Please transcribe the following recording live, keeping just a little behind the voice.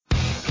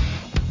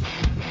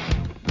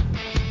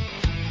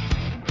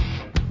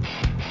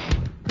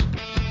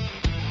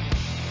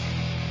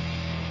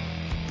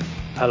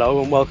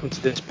Hello and welcome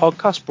to this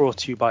podcast brought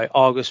to you by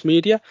Argus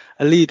Media,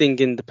 a leading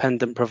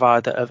independent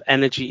provider of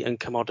energy and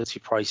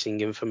commodity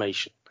pricing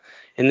information.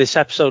 In this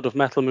episode of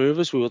Metal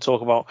Movers, we will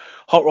talk about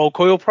hot rolled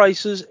coil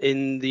prices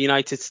in the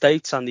United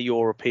States and the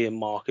European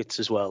markets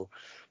as well.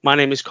 My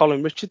name is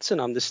Colin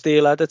Richardson. I'm the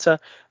steel editor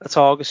at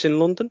Argus in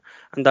London,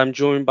 and I'm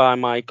joined by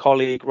my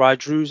colleague Rye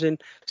Druzin,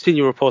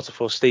 senior reporter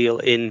for steel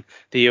in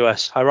the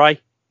US. Hi, Rye.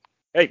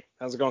 Hey,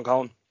 how's it going,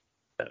 Colin?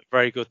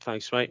 Very good,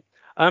 thanks, mate.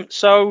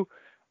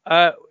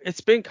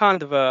 It's been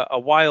kind of a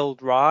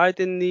wild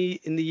ride in the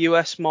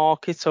US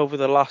market over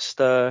the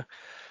last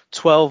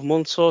 12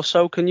 months or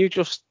so. Can you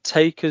just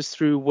take us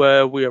through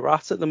where we're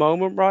at the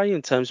moment, Rye,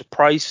 in terms of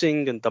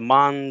pricing and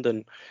demand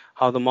and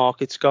how the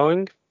market's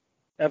going?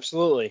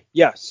 Absolutely.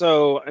 Yeah.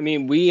 So,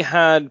 we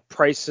had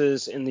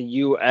prices in the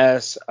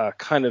U.S.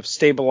 Kind of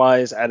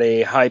stabilize at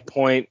a high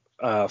point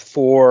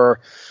for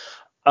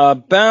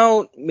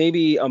about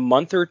maybe a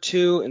month or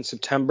two in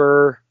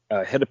September.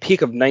 Hit a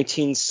peak of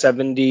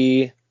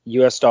 1970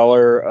 U.S.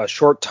 dollar a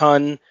short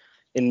ton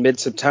in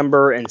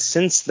mid-September. And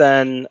since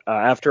then,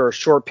 after a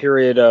short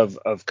period of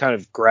kind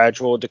of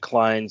gradual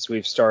declines,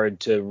 we've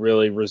started to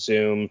really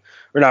begin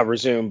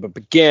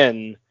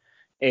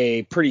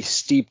a pretty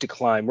steep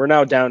decline. We're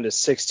now down to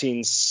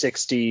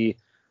 1660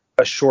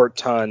 a short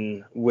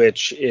ton,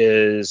 which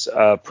is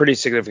a pretty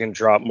significant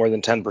drop, more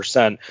than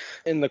 10%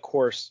 in the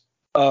course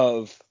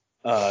of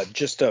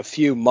just a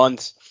few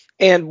months.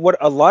 And what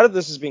a lot of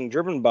this is being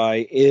driven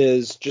by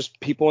is just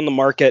people in the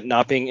market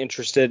not being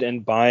interested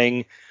in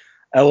buying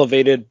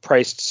elevated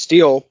priced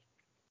steel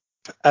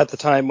at the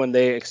time when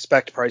they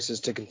expect prices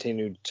to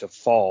continue to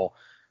fall.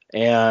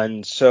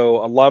 And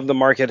so a lot of the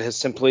market has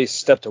simply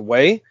stepped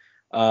away.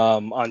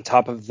 On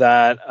top of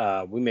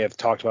that, we may have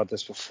talked about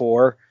this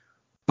before,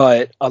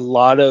 but a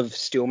lot of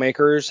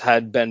steelmakers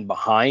had been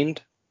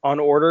behind on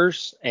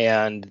orders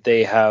and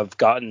they have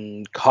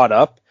gotten caught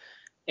up.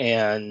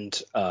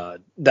 And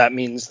that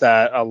means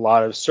that a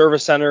lot of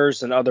service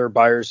centers and other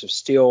buyers of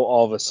steel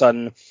all of a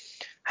sudden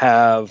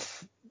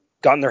have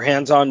gotten their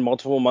hands on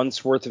multiple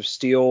months worth of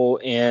steel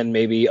in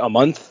maybe a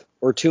month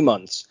or 2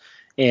 months.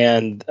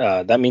 And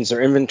that means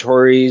their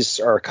inventories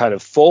are kind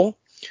of full.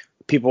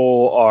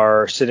 People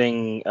are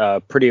sitting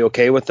pretty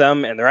okay with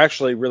them, and they're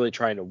actually really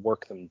trying to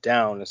work them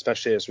down,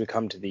 especially as we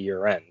come to the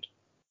year end.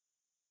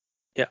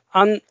 Yeah,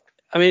 and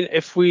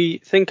if we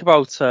think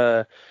about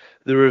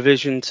the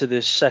revision to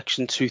this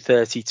Section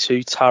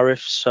 232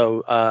 tariff,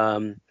 so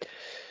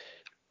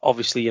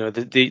obviously,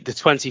 the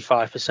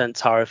 25%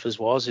 tariff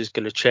is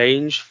going to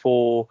change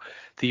for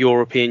the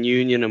European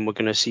Union, and we're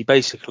going to see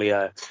basically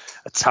a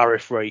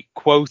tariff rate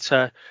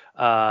quota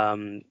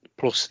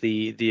plus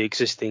the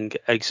existing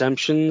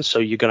exemptions. So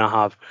you're going to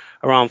have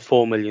around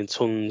 4 million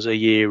tons a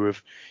year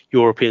of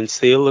European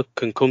steel that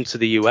can come to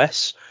the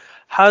US.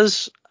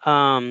 Has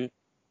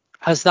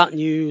that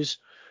news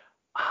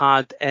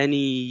had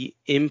any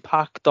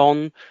impact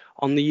on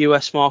the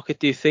US market,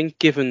 do you think,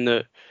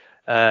 given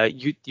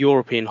that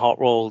European hot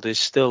rolled is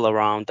still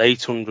around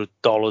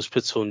 $800 per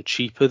ton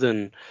cheaper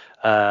than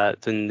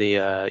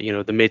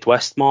the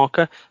Midwest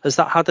market? Has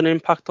that had an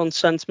impact on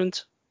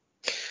sentiment?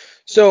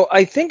 So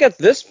I think at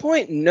this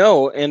point,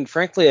 no, and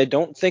frankly, I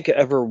don't think it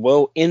ever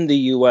will in the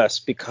U.S.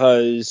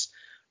 because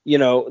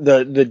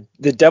the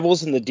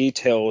devil's in the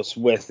details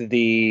with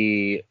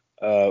the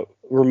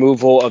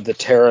removal of the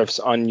tariffs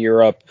on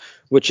Europe,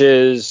 which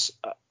is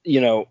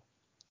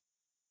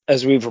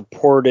as we've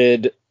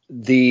reported,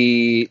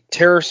 the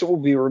tariffs will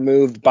be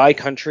removed by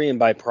country and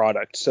by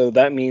product. So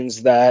that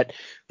means that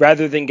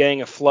rather than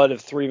getting a flood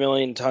of 3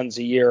 million tons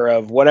a year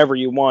of whatever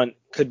you want,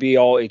 could be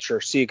all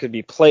HRC, could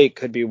be plate,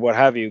 could be what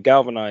have you,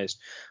 galvanized,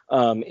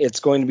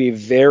 it's going to be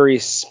very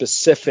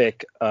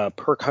specific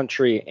per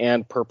country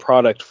and per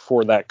product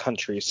for that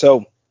country.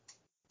 So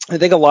I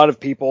think a lot of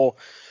people,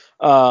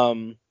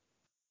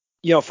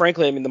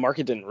 frankly, the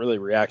market didn't really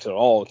react at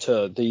all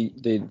to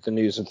the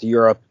news with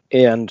Europe,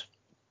 and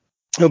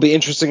it'll be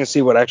interesting to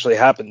see what actually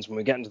happens when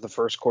we get into the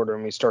first quarter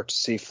and we start to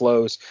see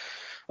flows,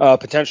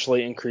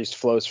 potentially increased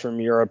flows from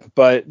Europe.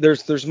 But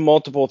there's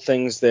multiple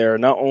things there,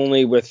 not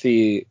only with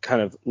the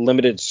kind of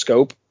limited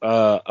scope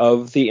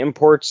of the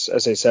imports,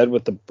 as I said,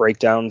 with the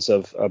breakdowns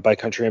of by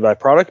country and by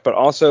product, but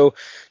also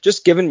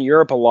just given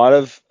Europe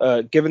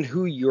given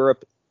who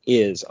Europe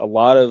is. A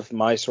lot of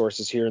my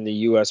sources here in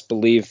the U.S.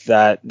 believe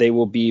that they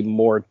will be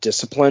more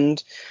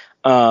disciplined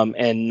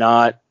and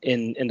not,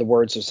 in the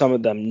words of some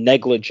of them,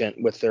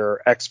 negligent with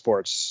their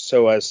exports,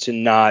 so as to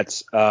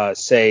not,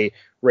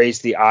 raise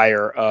the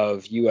ire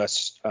of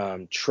U.S.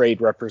 Trade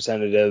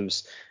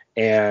representatives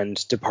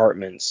and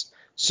departments.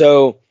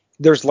 So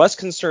there's less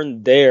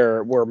concern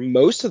there. Where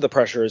most of the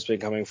pressure has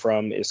been coming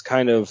from is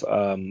kind of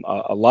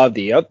a lot of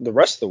the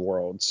rest of the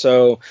world.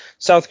 So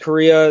South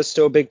Korea is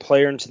still a big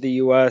player into the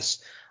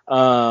U.S.,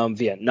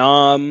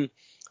 Vietnam,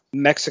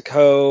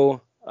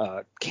 Mexico,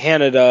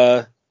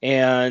 Canada.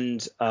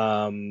 And,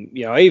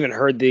 I even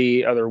heard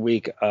the other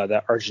week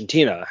that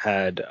Argentina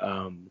had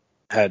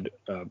had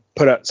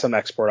put out some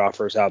export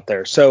offers out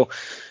there. So,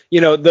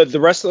 the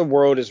rest of the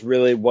world is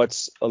really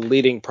what's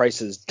leading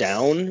prices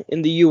down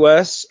in the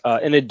U.S.,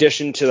 in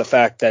addition to the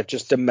fact that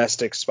just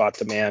domestic spot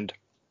demand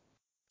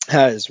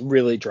has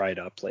really dried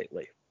up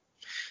lately.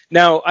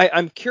 Now,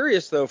 I'm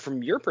curious, though,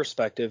 from your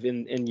perspective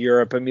in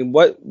Europe, I mean,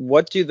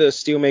 what do the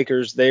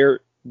steelmakers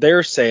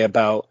there say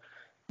about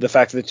the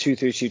fact that the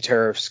 232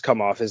 tariffs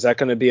come off? Is that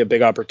going to be a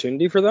big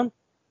opportunity for them?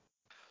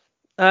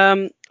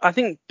 I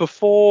think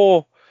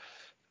before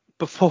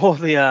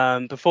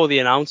the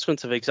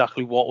announcement of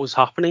exactly what was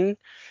happening,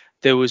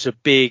 there was a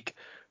big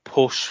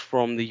push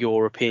from the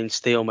European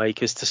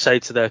steelmakers to say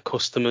to their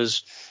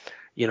customers,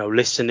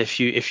 listen, if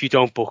you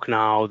don't book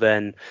now,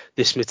 then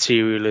this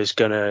material is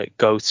going to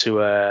go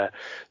to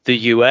the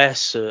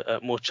US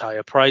at much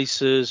higher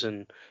prices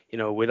and,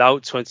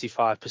 without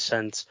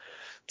 25%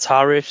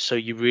 tariffs. So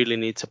you really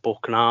need to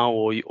book now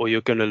or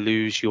you're going to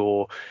lose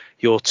your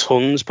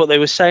tons. But they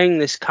were saying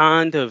this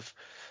kind of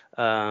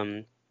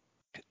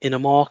in a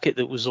market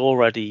that was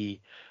already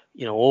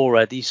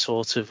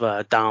sort of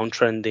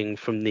downtrending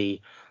from the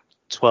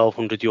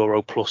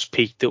 €1,200 plus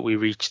peak that we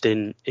reached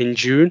in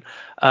June.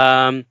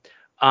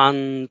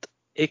 And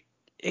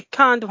it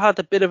kind of had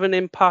a bit of an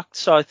impact.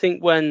 So I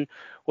think when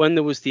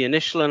there was the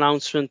initial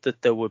announcement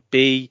that there would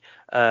be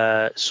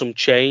some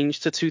change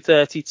to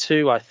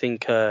 232, I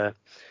think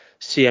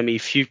CME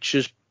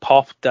futures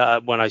popped.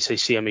 When I say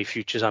CME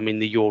futures, I mean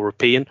the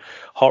European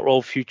hot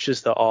roll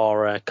futures that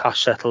are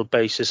cash settled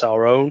basis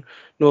our own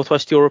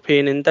Northwest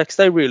European index.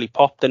 They really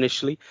popped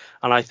initially,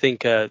 and I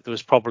think there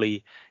was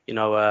probably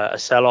a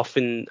sell off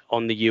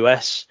on the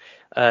US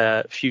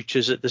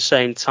futures at the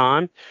same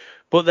time.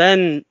 But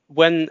then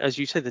when, as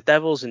you say, the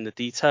devil's in the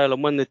detail,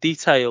 and when the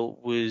detail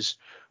was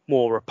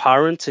more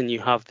apparent and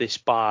you have this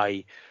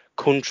by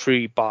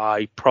country,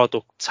 by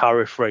product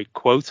tariff rate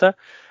quota,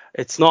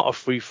 it's not a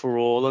free for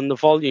all, and the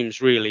volumes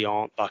really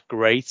aren't that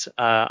great.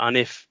 And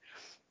if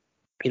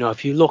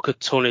you look at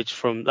tonnage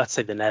from, let's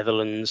say, the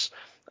Netherlands,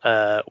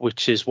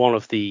 which is one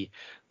of the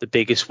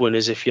biggest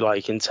winners, if you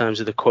like, in terms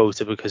of the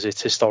quota, because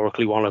it's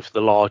historically one of the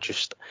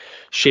largest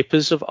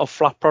shippers of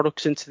flat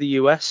products into the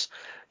US,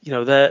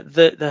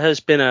 there has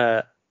been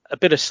a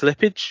bit of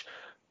slippage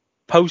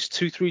post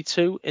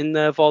 232 in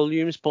their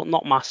volumes, but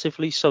not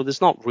massively. So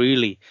there's not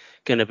really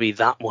going to be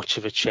that much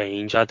of a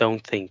change, I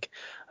don't think.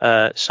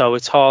 So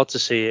it's hard to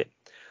see it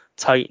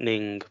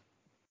tightening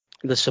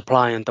the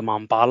supply and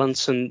demand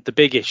balance. And the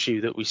big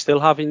issue that we still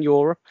have in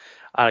Europe,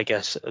 I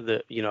guess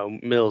that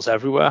mills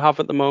everywhere have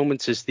at the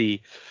moment, is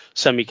the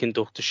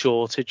semi-conductor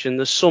shortage. And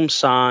there's some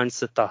signs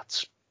that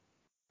that's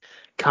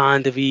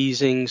kind of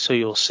easing. So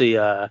you'll see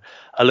a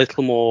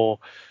little more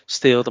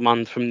steel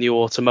demand from the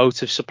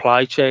automotive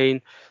supply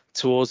chain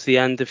towards the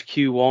end of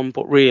Q1.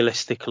 But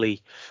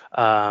realistically,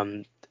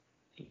 the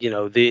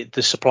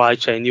supply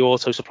chain, the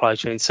auto supply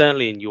chain,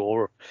 certainly in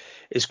Europe,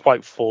 is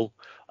quite full.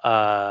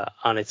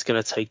 And it's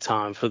going to take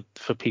time for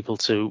people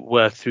to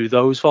work through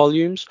those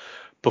volumes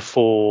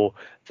before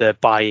they're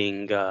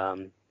buying,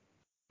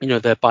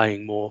 they're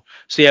buying more.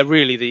 So yeah,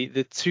 really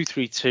the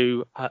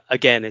 232,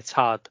 again, it's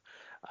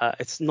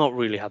not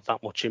really had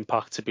that much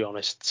impact, to be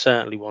honest,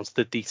 certainly once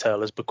the detail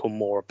has become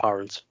more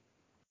apparent.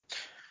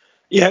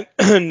 Yeah,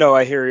 no,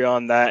 I hear you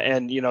on that.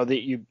 And,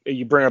 that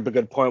you bring up a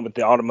good point with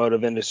the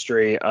automotive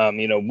industry.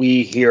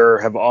 We here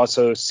have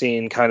also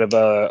seen kind of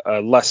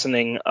a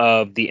lessening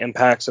of the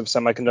impacts of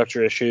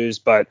semiconductor issues.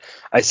 But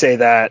I say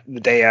that the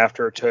day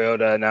after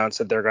Toyota announced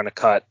that they're going to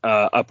cut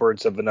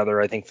upwards of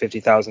another, I think,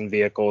 50,000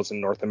 vehicles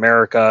in North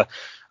America.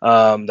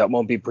 That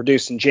won't be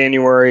produced in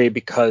January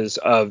because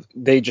of,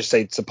 they just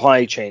say,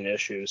 supply chain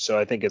issues. So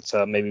I think it's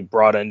maybe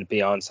broadened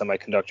beyond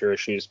semiconductor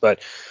issues. But,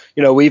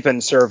 we've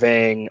been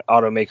surveying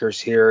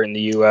automakers here in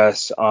the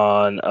U.S.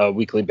 on a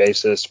weekly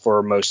basis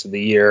for most of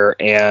the year.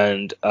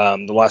 And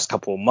the last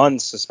couple of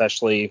months,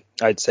 especially,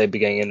 I'd say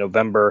beginning in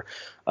November,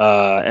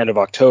 end of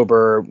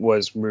October,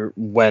 was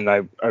when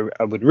I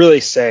would really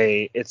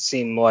say it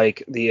seemed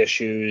like the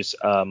issues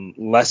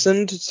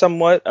lessened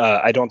somewhat.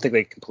 I don't think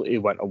they completely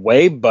went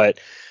away, but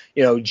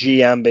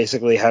GM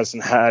basically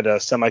hasn't had a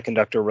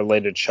semiconductor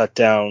related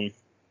shutdown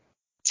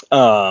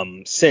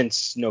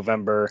since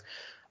November.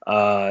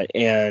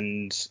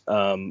 And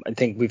I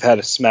think we've had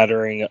a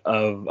smattering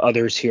of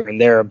others here and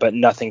there, but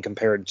nothing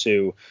compared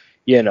to,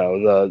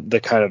 the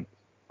kind of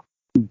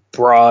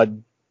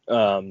broad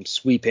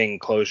sweeping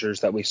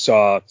closures that we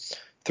saw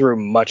through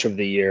much of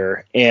the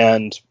year.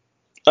 And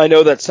I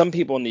know that some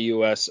people in the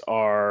U.S.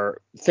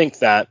 think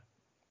that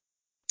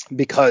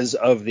because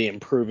of the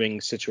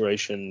improving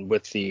situation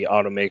with the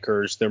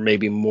automakers, there may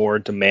be more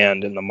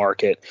demand in the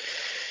market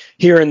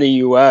here in the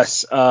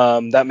U.S.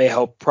 That may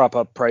help prop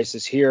up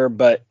prices here.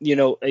 But,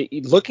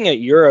 looking at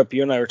Europe,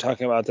 you and I were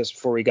talking about this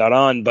before we got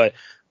on, but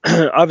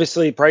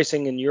obviously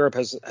pricing in Europe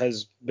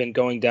has been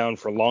going down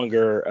for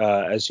longer,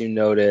 as you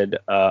noted.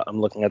 I'm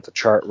looking at the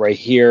chart right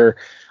here.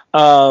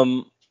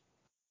 But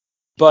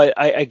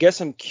I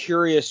guess I'm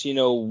curious,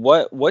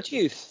 what do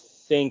you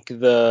think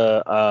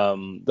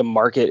the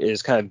market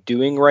is kind of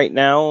doing right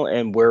now,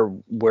 and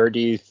where do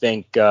you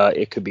think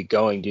it could be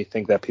going? Do you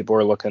think that people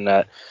are looking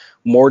at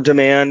more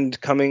demand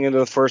coming into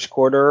the first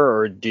quarter,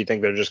 or do you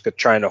think they're just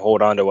trying to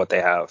hold on to what they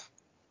have?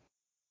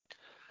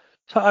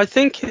 So I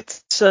think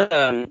it's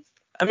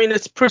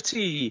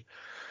pretty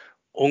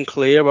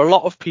unclear. A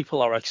lot of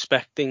people are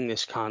expecting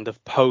this kind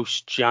of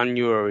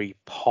post-January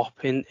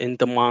pop in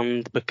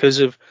demand because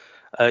of,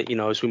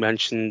 as we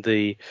mentioned,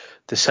 the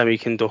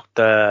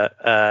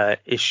semiconductor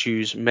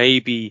issues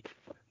maybe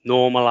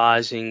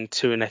normalizing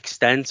to an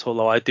extent.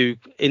 Although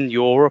in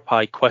Europe,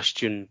 I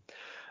question,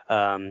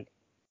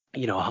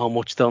 how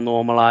much they'll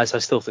normalize. I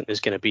still think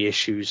there's going to be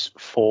issues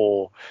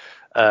for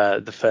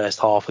the first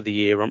half of the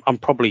year,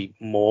 and probably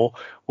more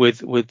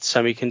with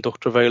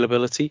semiconductor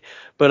availability.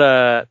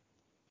 But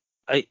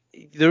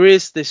there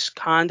is this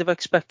kind of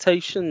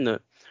expectation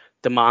that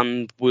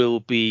demand will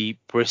be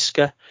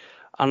brisker,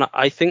 and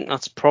I think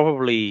that's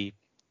probably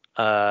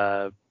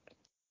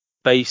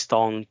based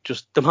on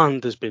just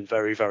demand has been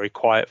very, very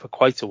quiet for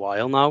quite a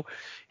while now.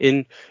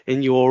 In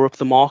Europe,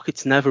 the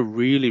market's never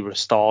really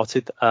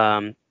restarted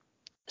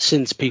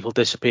since people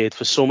disappeared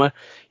for summer.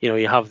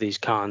 You have these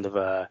kind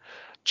of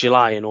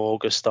July and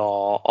August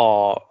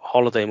are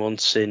holiday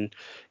months in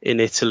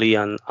Italy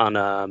and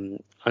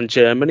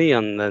Germany,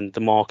 and then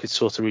the market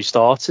sort of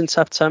restarts in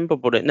September,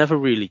 but it never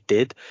really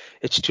did.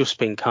 It's just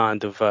been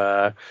kind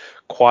of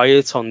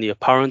quiet on the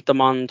apparent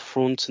demand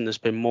front, and there's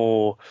been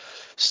more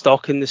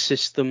stock in the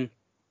system.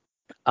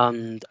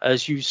 And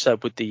as you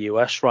said with the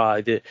US,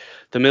 right,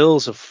 the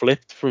mills have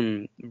flipped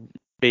from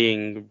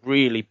being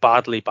really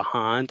badly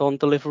behind on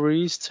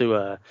deliveries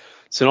to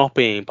not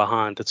being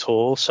behind at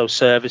all. So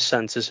service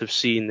centers have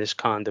seen this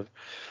kind of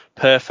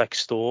perfect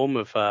storm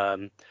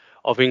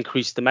of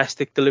increased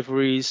domestic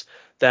deliveries.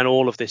 Then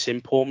all of this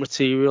import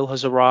material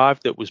has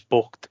arrived that was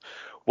booked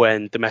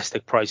when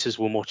domestic prices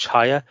were much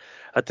higher.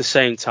 At the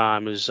same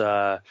time as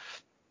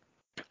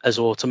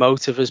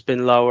automotive has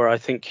been lower, I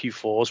think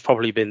Q4 has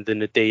probably been the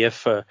nadir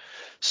for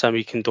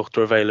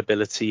semiconductor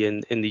availability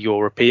in the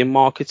European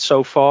market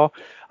so far.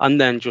 And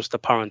then just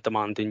apparent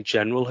demand in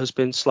general has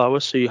been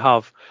slower. So you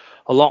have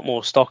a lot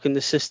more stock in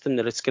the system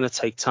that it's going to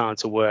take time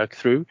to work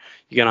through.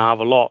 You're going to have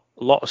a lot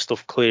of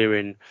stuff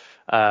clearing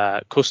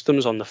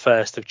customs on the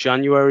 1st of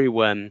January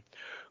when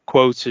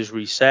quotas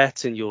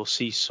reset, and you'll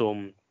see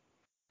some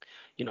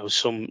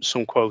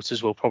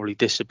quotas will probably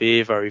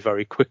disappear very,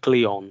 very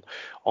quickly on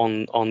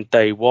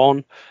day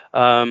one.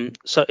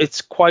 So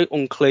it's quite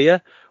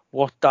unclear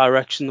what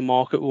direction the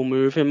market will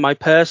move in. My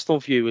personal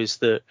view is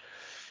that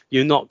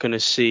you're not going to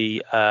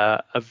see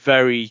a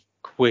very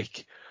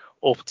quick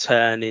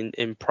upturn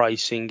in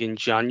pricing in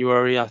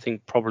January. I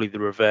think probably the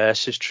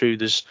reverse is true.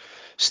 There's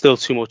still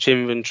too much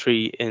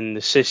inventory in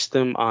the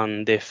system,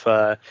 and if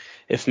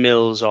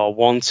mills are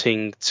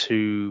wanting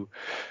to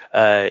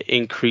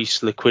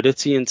increase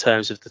liquidity in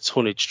terms of the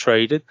tonnage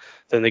traded,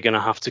 then they're going to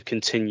have to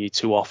continue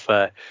to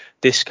offer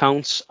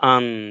discounts.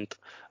 And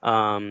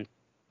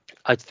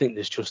I think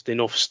there's just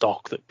enough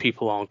stock that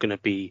people aren't going to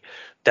be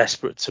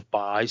desperate to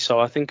buy. So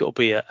I think it'll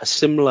be a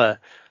similar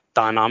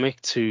dynamic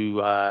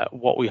to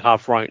what we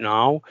have right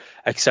now,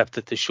 except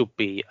that there should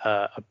be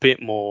a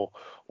bit more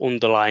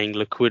underlying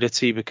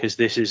liquidity, because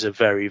this is a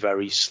very,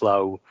 very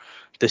slow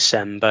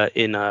December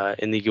in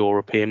the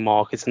European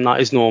market, and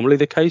that is normally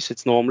the case.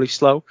 It's normally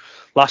slow.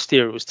 Last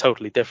year it was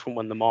totally different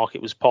when the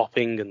market was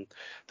popping and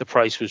the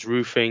price was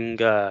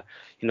roofing. I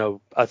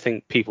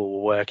think people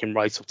were working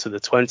right up to the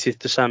 20th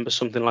December,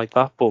 something like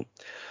that. But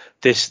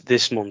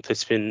this month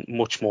it's been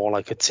much more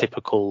like a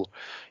typical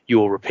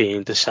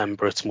European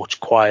December. It's much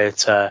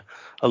quieter,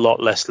 a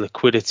lot less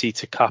liquidity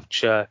to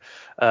capture,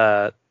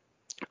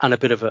 and a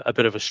bit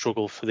of a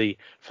struggle for the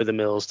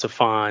mills to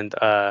find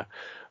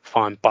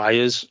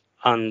buyers.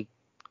 And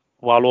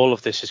while all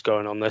of this is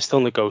going on, they're still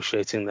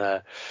negotiating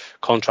their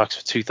contracts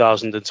for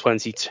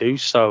 2022.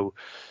 So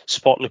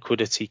spot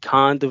liquidity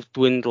kind of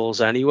dwindles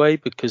anyway,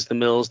 because the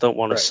mills don't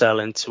want to sell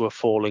into a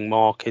falling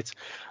market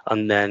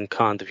and then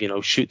kind of,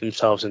 shoot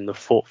themselves in the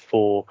foot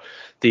for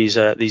these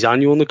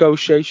annual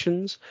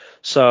negotiations.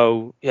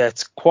 So yeah,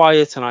 it's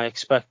quiet, and I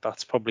expect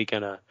that's probably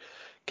going to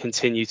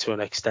continue to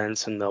an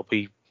extent, and there'll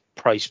be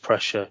price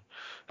pressure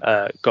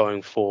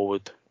going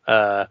forward.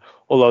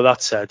 Although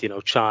that said,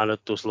 China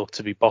does look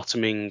to be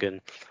bottoming, and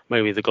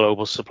maybe the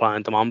global supply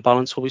and demand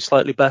balance will be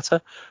slightly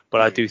better.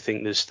 But I do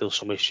think there's still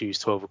some issues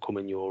to overcome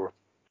in Europe.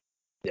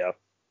 Yeah.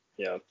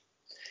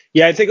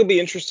 I think it'll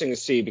be interesting to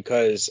see,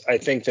 because I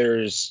think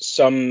there's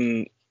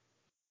some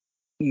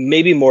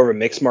maybe more of a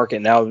mixed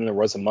market now than there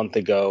was a month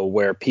ago,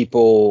 where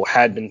people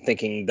had been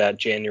thinking that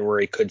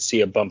January could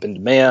see a bump in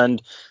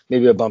demand,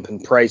 maybe a bump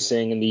in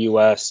pricing in the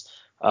U.S.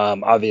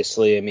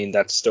 Obviously, I mean,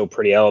 that's still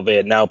pretty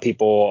elevated. Now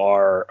people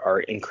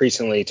are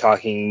increasingly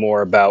talking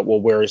more about, well,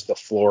 where is the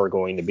floor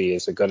going to be?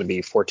 Is it going to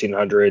be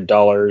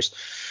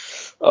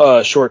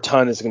 $1,400 short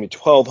ton? Is it going to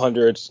be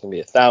 $1,200? It's going to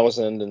be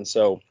 $1,000. And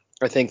so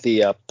I think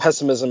the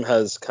pessimism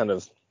has kind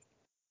of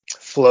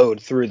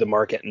flowed through the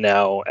market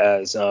now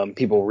as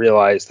people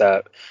realize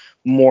that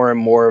more and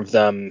more of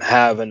them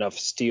have enough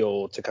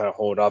steel to kind of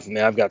hold off. I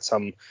mean, I've got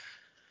some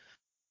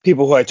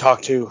people who I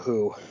talk to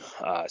who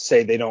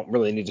say they don't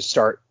really need to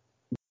start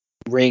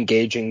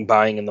re-engaging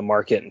buying in the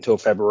market until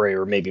February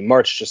or maybe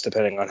March, just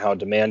depending on how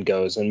demand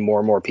goes. And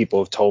more people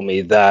have told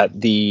me that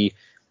the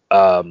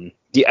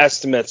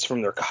estimates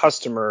from their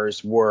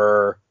customers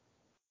were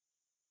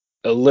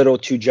a little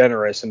too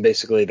generous, and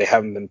basically they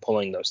haven't been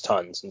pulling those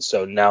tons. And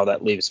so now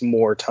that leaves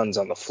more tons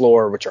on the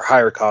floor, which are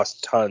higher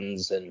cost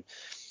tons. And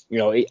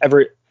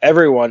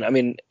everyone, I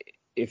mean,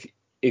 if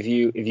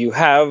you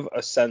have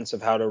a sense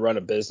of how to run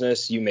a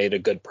business, you made a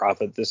good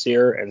profit this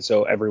year, and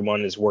so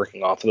everyone is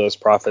working off of those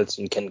profits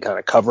and can kind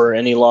of cover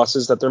any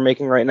losses that they're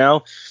making right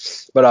now.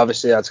 But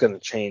obviously that's going to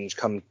change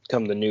come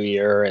the new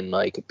year, and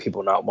like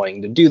people not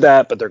wanting to do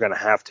that, but they're going to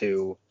have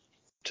to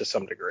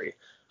some degree.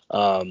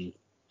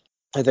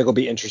 I think it'll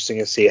be interesting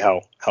to see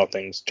how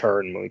things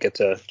turn when we get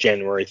to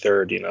January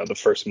 3rd, the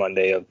first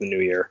Monday of the new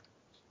year.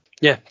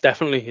 Yeah,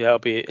 definitely. Yeah, it'll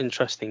be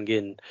interesting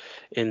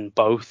in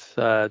both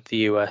the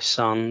US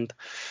and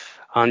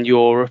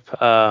Europe.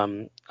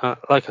 Like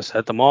I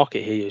said, the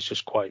market here is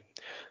just quite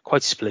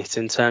split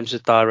in terms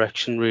of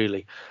direction,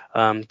 really.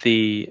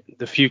 The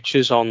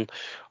futures on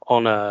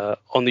the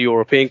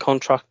European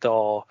contract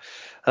are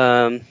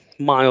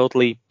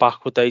mildly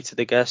backwardated,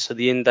 I guess. So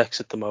the index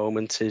at the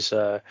moment is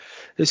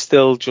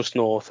still just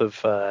north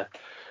of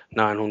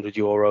 900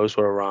 euros.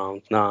 We're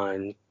around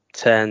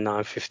 910,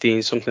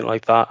 915, something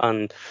like that.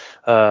 And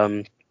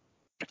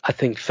I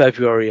think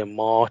February and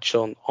March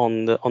on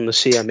the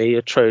CME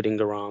are trading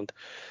around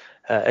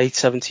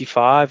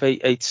 875,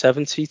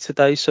 870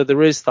 today. So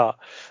there is that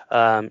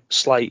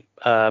slight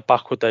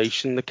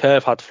backwardation. The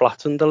curve had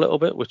flattened a little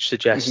bit, which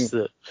suggests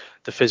that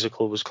the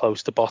physical was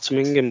close to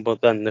bottoming,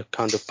 but then the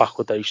kind of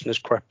backwardation has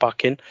crept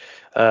back in,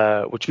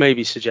 which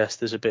maybe suggests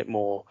there's a bit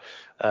more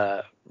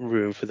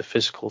room for the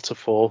physical to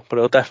fall. But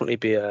it'll definitely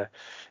be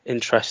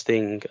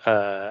interesting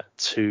to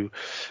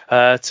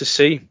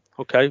see.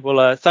 Okay,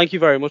 well, thank you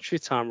very much for your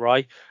time,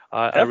 Rye.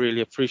 I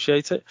really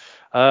appreciate it.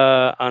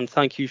 And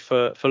thank you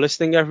for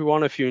listening,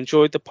 everyone. If you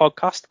enjoyed the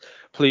podcast,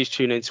 please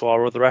tune into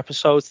our other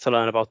episodes to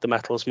learn about the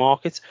metals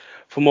market.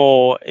 For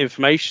more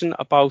information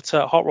about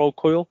hot rolled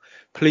coil,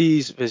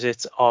 please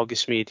visit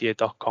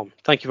argusmedia.com.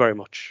 Thank you very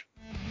much.